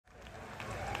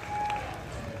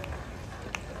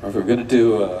or if we're gonna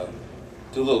do a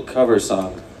little cover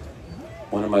song,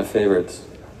 one of my favorites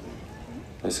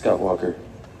by Scott Walker.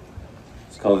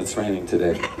 It's called "It's Raining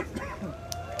Today,"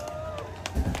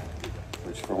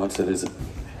 which for once it isn't.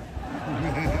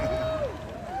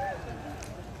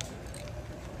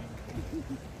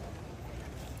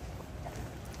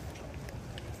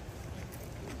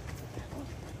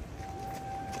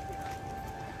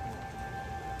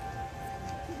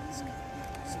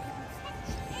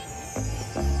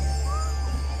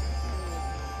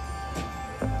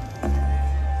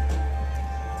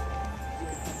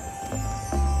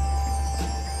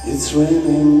 It's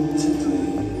raining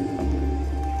today,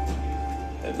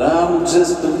 and I'm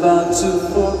just about to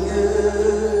forget.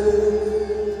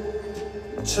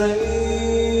 Train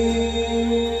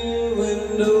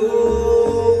window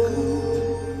open,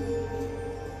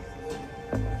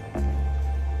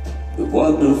 the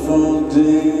wonderful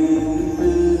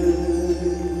David.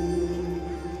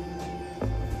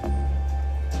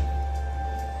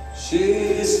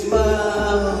 She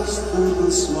smiles through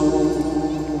the smoke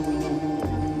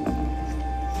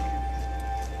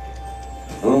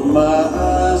from my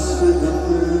eyes to the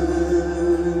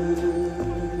moon.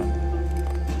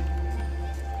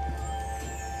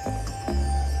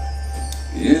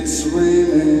 It's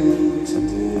raining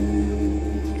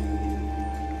today,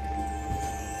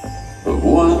 but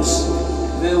once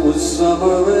there was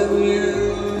summer and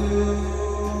you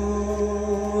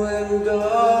and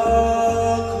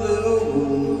dark little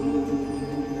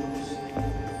rooms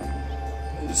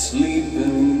and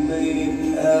sleeping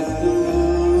late afternoon.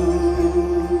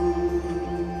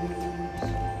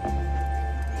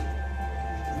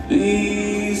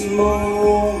 These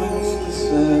moments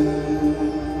descend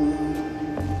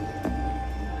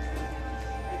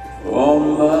on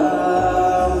my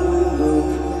window.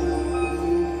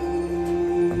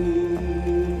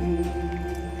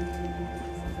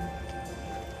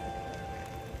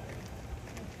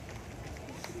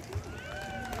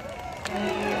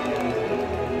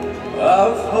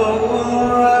 I've hung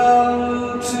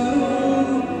around too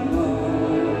long,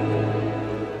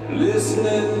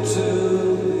 listening to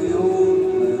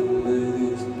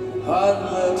hot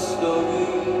love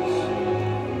stories.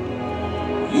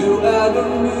 You ever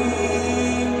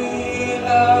meet me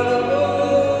out of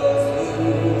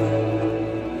here?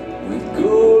 We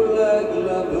go like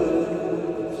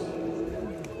lovers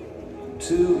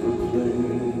to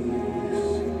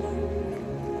replace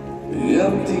the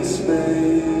empty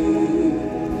space.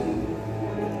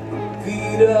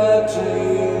 Repeat our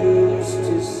dreams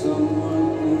to someone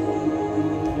new.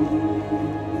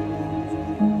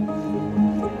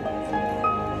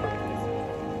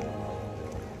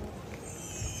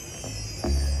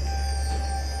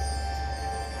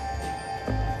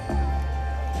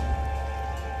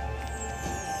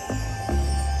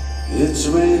 It's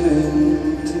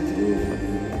raining today,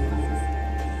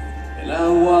 and I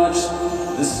watch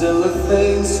the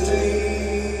cellophane streets.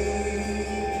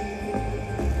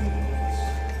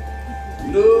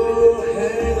 No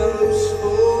hang-ups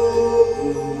for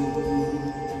me,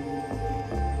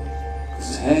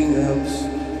 'cause hang-ups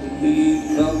need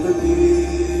company.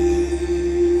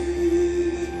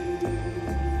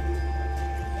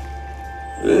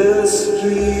 The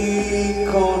street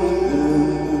corner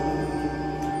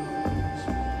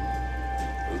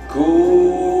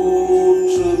cold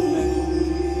trembling.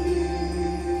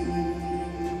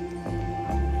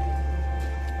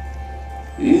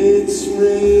 It's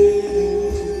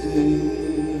raining today.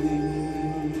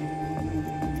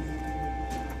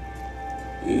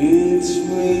 It's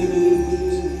raining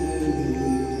today.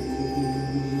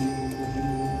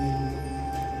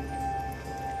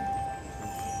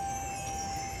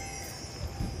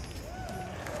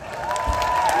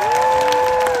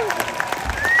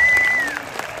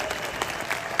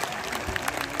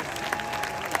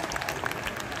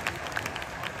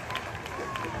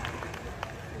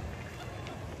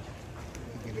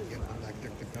 Get the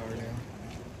electric guitar down.